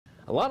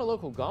A lot of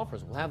local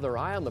golfers will have their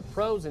eye on the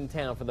pros in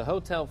town for the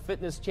Hotel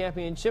Fitness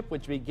Championship,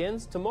 which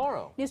begins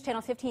tomorrow. News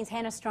Channel 15's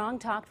Hannah Strong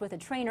talked with a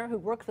trainer who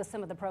worked with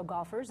some of the pro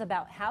golfers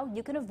about how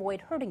you can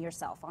avoid hurting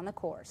yourself on the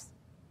course.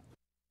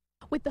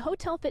 With the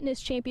Hotel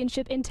Fitness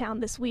Championship in town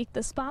this week,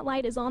 the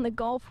spotlight is on the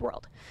golf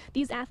world.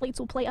 These athletes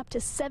will play up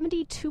to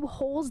 72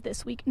 holes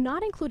this week,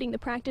 not including the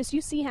practice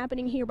you see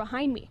happening here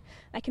behind me.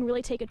 That can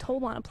really take a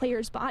toll on a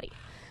player's body.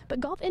 But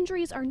golf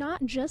injuries are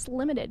not just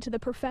limited to the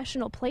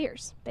professional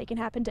players. They can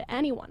happen to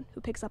anyone who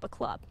picks up a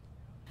club.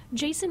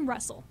 Jason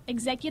Russell,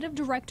 Executive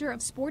Director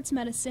of Sports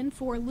Medicine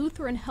for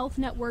Lutheran Health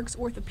Network's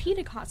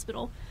Orthopedic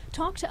Hospital,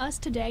 talked to us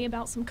today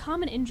about some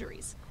common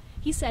injuries.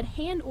 He said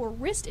hand or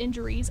wrist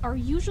injuries are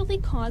usually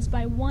caused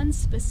by one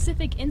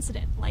specific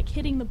incident, like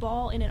hitting the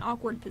ball in an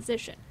awkward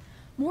position.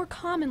 More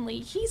commonly,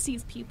 he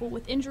sees people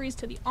with injuries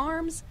to the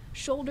arms,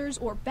 shoulders,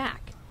 or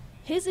back.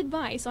 His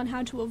advice on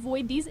how to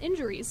avoid these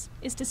injuries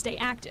is to stay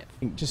active.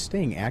 Just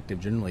staying active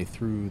generally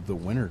through the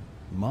winter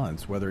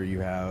months, whether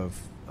you have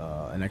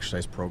an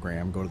exercise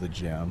program, go to the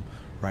gym,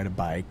 ride a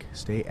bike,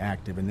 stay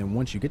active, and then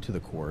once you get to the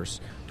course,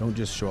 don't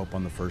just show up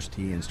on the first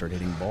tee and start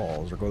hitting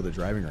balls or go to the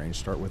driving range.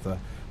 Start with a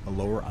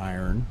lower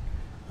iron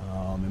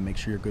and make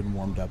sure you're good and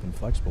warmed up and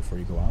flexible before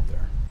you go out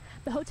there.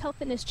 The Hotel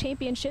Fitness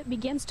Championship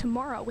begins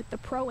tomorrow with the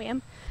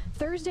Pro-Am.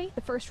 Thursday,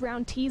 the first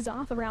round tees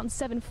off around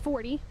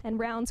 7:40, and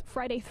rounds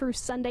Friday through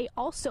Sunday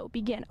also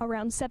begin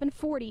around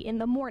 7:40 in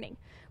the morning.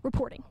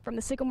 Reporting from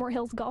the Sycamore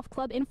Hills Golf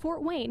Club in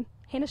Fort Wayne,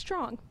 Hannah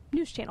Strong,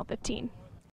 News Channel 15.